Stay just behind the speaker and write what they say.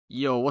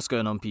Yo, what's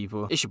going on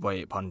people? It's your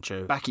boy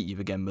 8Poncho, back at you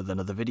again with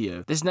another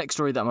video. This next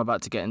story that I'm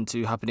about to get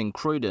into happened in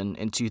Croydon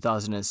in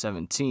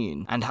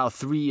 2017, and how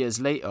 3 years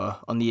later,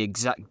 on the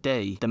exact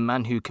day, the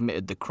man who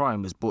committed the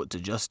crime was brought to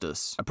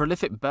justice. A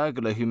prolific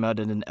burglar who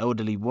murdered an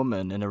elderly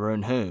woman in her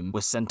own home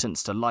was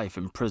sentenced to life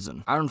in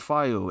prison. Aaron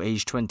File,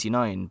 aged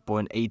 29,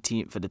 born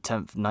 18th of the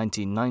 10th,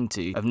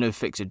 1990, of no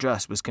fixed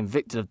address, was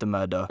convicted of the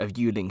murder of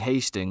Yuling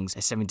Hastings, a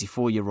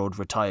 74-year-old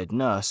retired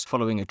nurse,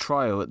 following a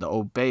trial at the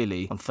Old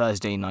Bailey on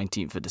Thursday,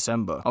 19th of December.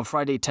 On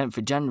Friday 10th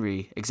of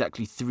January,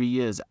 exactly 3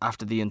 years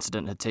after the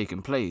incident had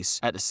taken place,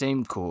 at the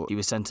same court, he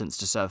was sentenced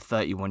to serve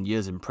 31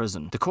 years in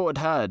prison. The court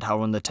had heard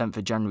how on the 10th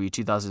of January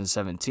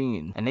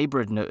 2017, a neighbour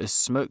had noticed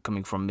smoke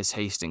coming from Miss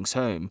Hastings'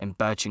 home in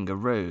Birchinger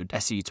Road,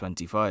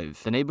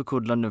 SE25. The neighbour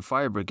called London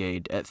Fire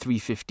Brigade at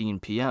 3:15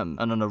 PM,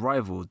 and on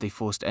arrival, they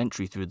forced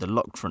entry through the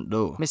locked front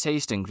door. Miss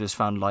Hastings was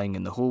found lying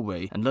in the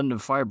hallway, and London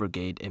Fire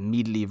Brigade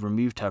immediately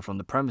removed her from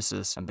the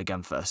premises and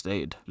began first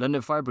aid.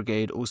 London Fire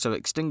Brigade also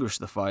extinguished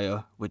the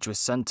fire, which was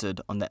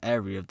centred on the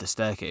area of the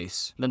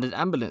staircase. London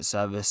Ambulance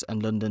Service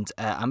and London's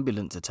Air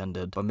Ambulance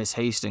attended, but Miss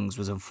Hastings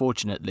was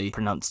unfortunately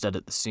pronounced dead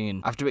at the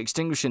scene. After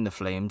extinguishing the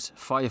flames,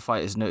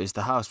 firefighters noticed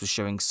the house was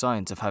showing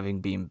signs of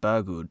having been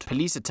burgled.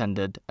 Police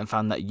attended and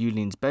found that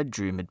Yuling's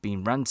bedroom had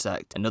been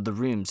ransacked and other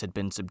rooms had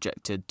been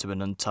subjected to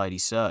an untidy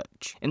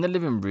search. In the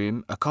living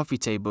room, a coffee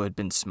table had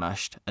been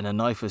smashed and a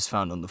knife was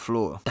found on the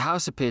floor. The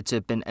house appeared to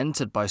have been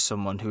entered by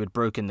someone who had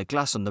broken the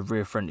glass on the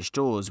rear French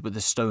doors with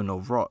a stone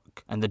or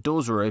rock, and the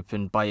doors were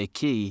opened by a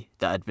key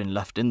that had been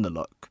left in the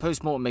lock.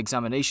 Post-mortem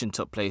examination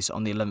took place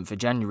on the 11th of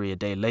January, a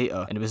day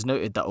later, and it was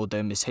noted that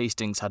although Miss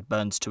Hastings had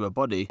burns to her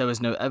body, there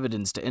was no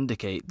evidence to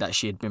indicate that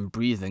she had been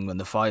breathing when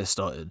the fire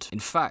started. In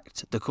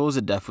fact, the cause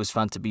of death was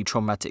found to be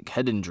traumatic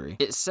head injury.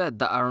 It's said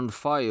that Aaron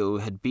File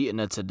had beaten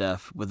her to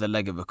death with the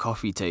leg of a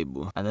coffee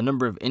table, and the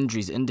number of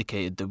injuries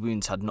indicated the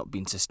wounds had not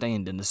been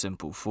sustained in a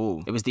simple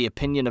fall. It was the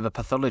opinion of a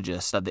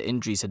pathologist that the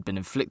injuries had been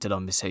inflicted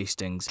on Miss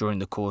Hastings during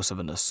the course of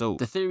an assault.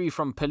 The theory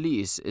from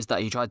police is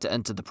that he tried to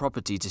enter the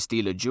property to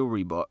steal a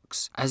jewellery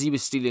box. As he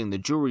was stealing the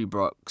jewellery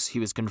box, he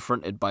was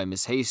confronted by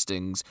Miss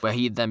Hastings, where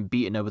he had then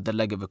beaten her with the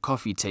leg of a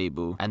coffee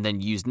table and then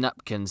used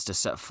napkins to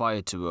set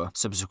fire to her,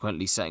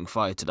 subsequently setting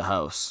fire to the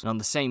house. And on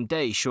the same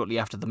day, shortly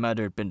after the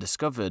murder had been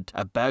discovered,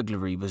 a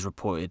burglary was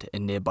reported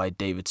in nearby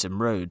Davidson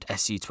Road,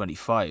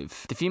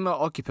 SE25. The female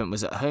occupant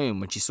was at home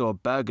when she saw a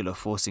burglar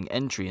forcing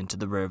entry into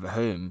the rear of her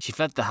home. She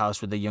fled the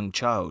house with a young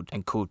child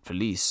and called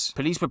police.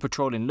 Police were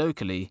patrolling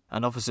locally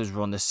and officers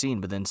were on the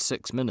scene within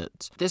 6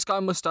 minutes. This guy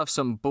must have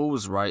some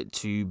balls, right,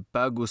 to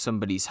burgle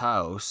somebody's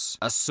house,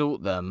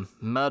 assault them,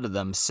 murder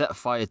them, set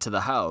fire to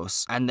the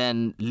house, and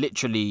then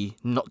literally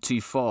not too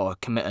far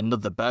commit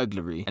another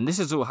burglary. And this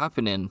is all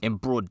happening in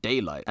broad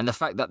daylight. And the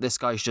fact that this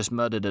guy's just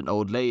murdered an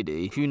old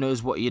lady, who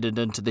knows what he had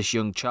done to this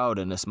young child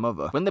and his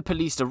mother. When the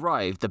police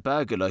arrived, the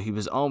burglar, who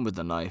was armed with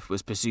a knife,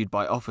 was pursued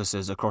by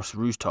officers across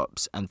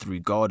rooftops and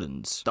through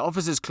gardens. The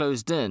officers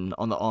closed in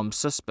on the armed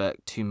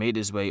suspect, who made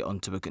his way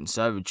onto a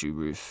conservatory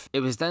roof. It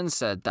was then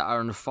said that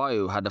Aaron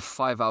File had a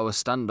 5-hour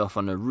standoff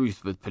on a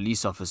roof with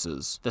police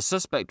officers. The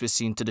suspect was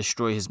seen to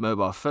destroy his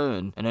mobile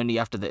phone, and only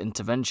after the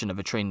intervention of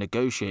a trained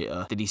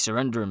negotiator did he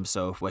surrender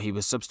himself, where he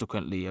was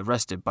subsequently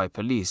arrested by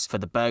police for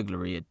the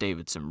burglary at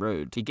Davidson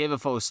Road. He gave a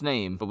false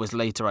name, but was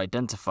later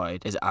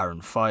identified as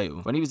Aaron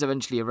File. When he was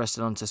eventually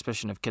arrested on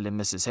suspicion of killing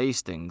Mrs.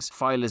 Hastings,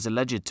 File is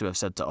alleged to have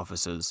said to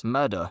officers,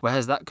 "Murder? Where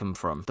has that come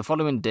from?" The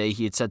following day,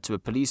 he had said to a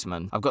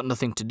policeman, "I've got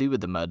nothing to do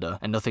with the murder,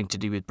 and nothing to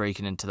do with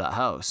breaking into that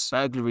house.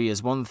 Burglary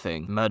is one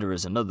thing, murder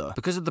is another."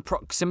 Because of the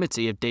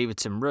proximity of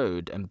Davidson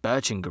Road and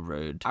Birchinger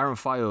Road, Aaron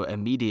File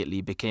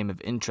immediately became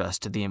of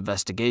interest to the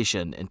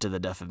investigation into the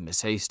death of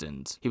Miss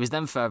Hastings. He was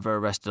then further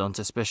arrested on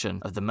suspicion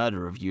of the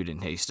murder of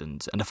Yuling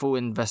Hastings, and a full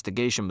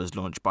investigation was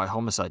launched by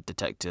homicide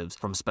detectives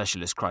from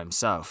Specialist Crime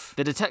South.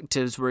 The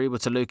detectives were able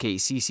to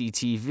locate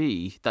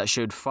CCTV that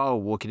showed File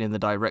walking in the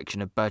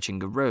direction of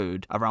Birchinger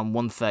Road around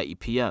 1:30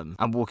 PM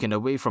and walking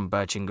away from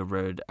Birchinger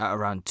Road at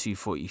around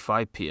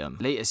 2:45 PM.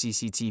 Later,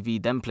 CCTV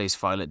then placed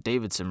File at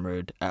Davidson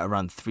Road at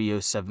around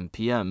 3:07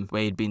 PM,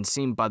 where he had been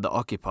seen by the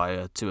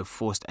occupier to have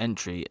forced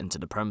entry into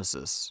the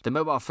premises. The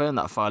mobile phone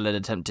that File had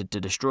attempted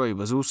to destroy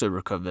was also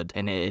recovered,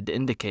 and it had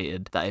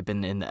indicated that it had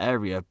been in the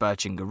area of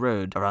Birchinger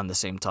Road around the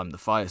same time the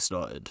fire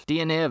started.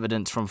 DNA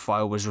evidence from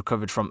File was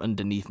recovered from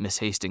underneath Miss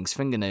Hastings'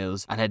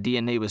 fingernails, and her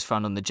DNA was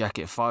found on the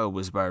jacket File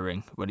was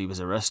wearing when he was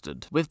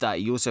arrested. With that,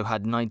 he also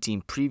had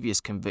 19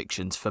 previous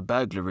convictions for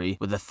burglary,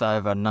 with a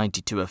further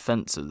 92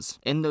 offences.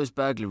 In those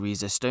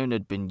burglaries, a stone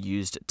had been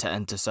used to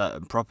enter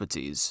certain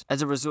properties.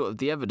 As a result of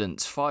the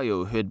evidence,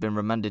 File, who had been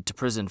remanded to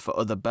prison for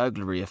other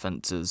burglary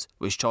offences,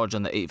 was charged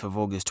on the 8th of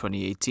August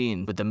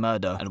 2018 with the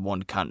murder and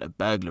one count of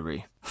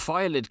burglary.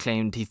 File had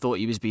claimed he thought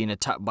he was being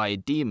attacked by a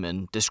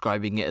demon,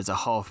 describing it as a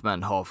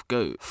half-man,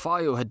 half-goat.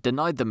 File had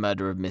denied the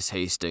murder of Miss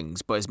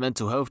Hastings, but his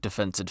mental health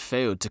defense had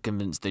failed to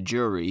convince the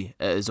jury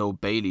at his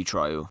Old Bailey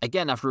trial.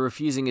 Again, after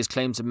refusing his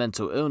claims of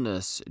mental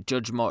illness,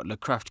 Judge Mark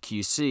LeCraft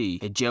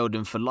QC had jailed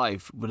him for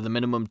life with a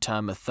minimum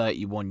term of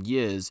 31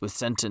 years, with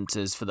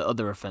sentences for the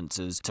other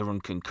offences to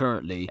run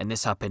concurrently, and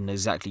this happened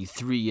exactly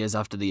 3 years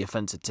after the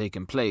offence had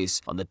taken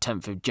place on the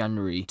 10th of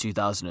January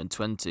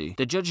 2020.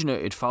 The judge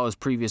noted File's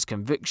previous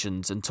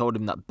convictions and told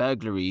him that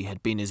burglary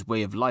had been his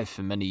way of life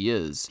for many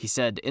years. He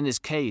said, "In this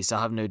case,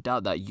 I have no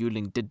doubt that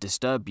Yuling did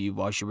disturb you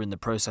whilst you were in the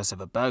process of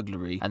a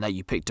burglary, and that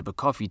you picked up a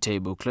coffee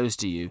table close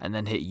to you and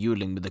then hit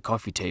Yuling with the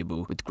coffee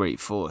table with great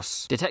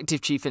force."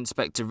 Detective Chief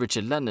Inspector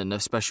Richard Lennon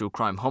of Special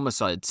Crime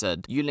Homicide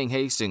said, "Yuling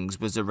Hastings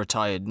was a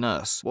retired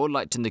nurse,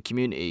 well-liked in the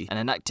community and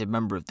an active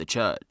member of the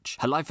church.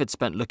 Her life had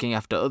spent looking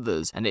after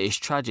others, and it is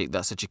tragic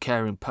that such a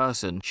caring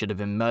person should have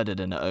been murdered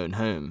in her own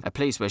home, a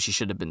place where she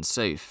should have been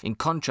safe." In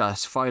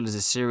contrast, File is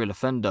a serial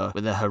offender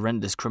with a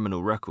horrendous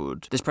criminal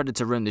record. This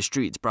predator roamed the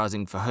streets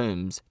browsing for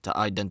homes to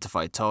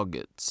identify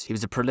targets. He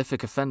was a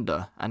prolific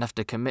offender, and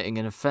after committing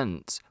an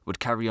offence, would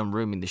carry on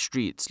roaming the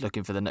streets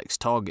looking for the next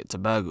target to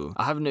burgle.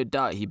 I have no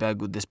doubt he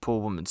burgled this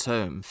poor woman's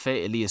home,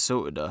 fatally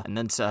assaulted her, and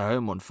then set her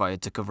home on fire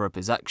to cover up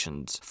his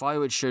actions.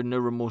 File had shown no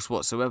remorse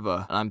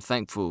whatsoever, and I'm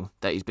thankful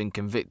that he's been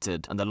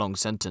convicted and the long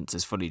sentence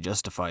is fully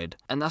justified.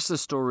 And that's the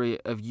story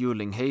of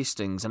Yuling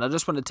Hastings, and I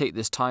just want to take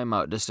this time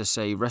out just to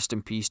say rest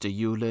in peace to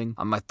Yuling,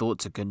 and my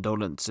thoughts and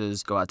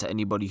condolences go out to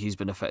anybody who's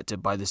been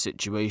affected by the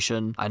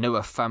situation. I know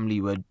her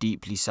family were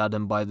deeply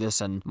saddened by this,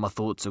 and my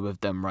thoughts are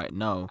with them right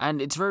now.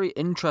 And it's very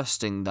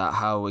interesting that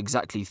how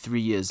exactly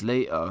 3 years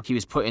later he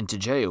was put into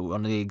jail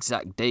on the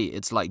exact date.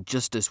 It's like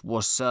justice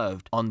was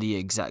served on the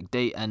exact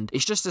date, and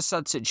it's just a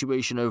sad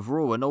situation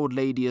overall. An old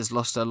lady has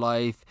lost her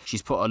life.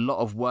 She's put a lot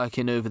of work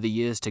in over the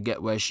years to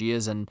get where she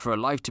is, and for a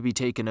life to be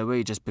taken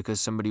away just because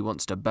somebody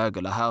wants to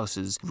burgle a house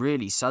is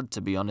really sad,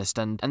 to be honest.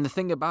 And the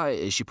thing about it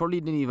is she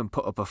probably didn't even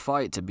put up a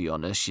fight, to be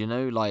honest, you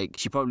know, like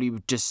she probably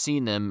just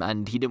seen him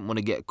and he didn't want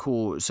to get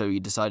caught, so he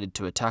decided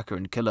to attack her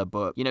and kill her.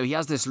 But you know, he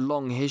has this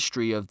long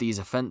history of these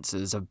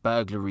offences, of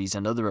burglaries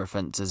and other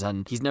offences,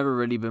 and he's never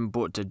really been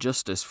brought to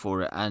justice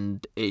for it,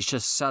 and it's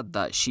just sad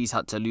that she's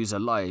had to lose her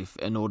life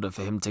in order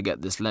for him to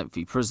get this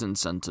lengthy prison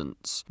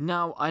sentence.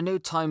 Now, I know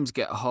times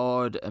get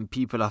hard and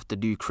people have to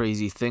do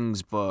crazy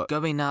things, but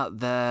going out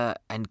there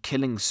and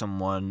killing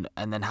someone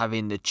and then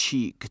having the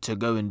cheek to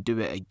go and do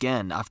it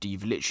again after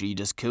you've literally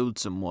just killed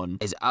someone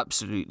is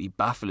absolutely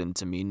baffling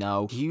to me.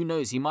 Now, who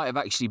knows, he might have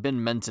actually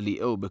been mentally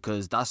ill,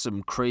 because that's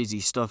some crazy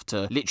stuff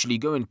to literally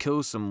go and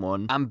kill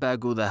someone and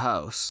burgle their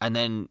house and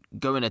then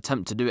go and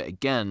attempt to do it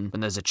again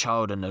when there's a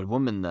child and a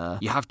woman there.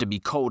 You have to be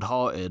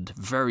cold-hearted,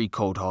 very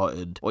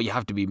cold-hearted, or you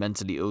have to be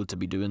mentally ill to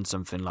be doing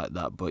something like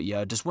that. But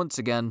yeah, just once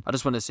again, I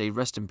just want to say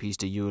rest in peace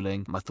to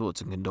Yuling. My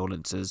thoughts and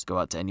condolences go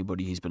out to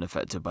anybody who's been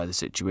affected by the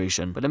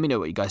situation. But let me know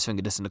what you guys think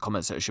of this in the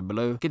comment section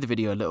below. Give the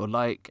video a little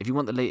like. If you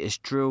want the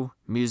latest drill,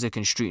 music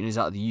and street news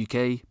out of the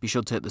UK, be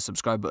sure to hit the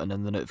subscribe button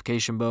and the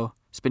notification bell.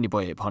 It's been your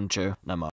boy Poncho, and I'm out.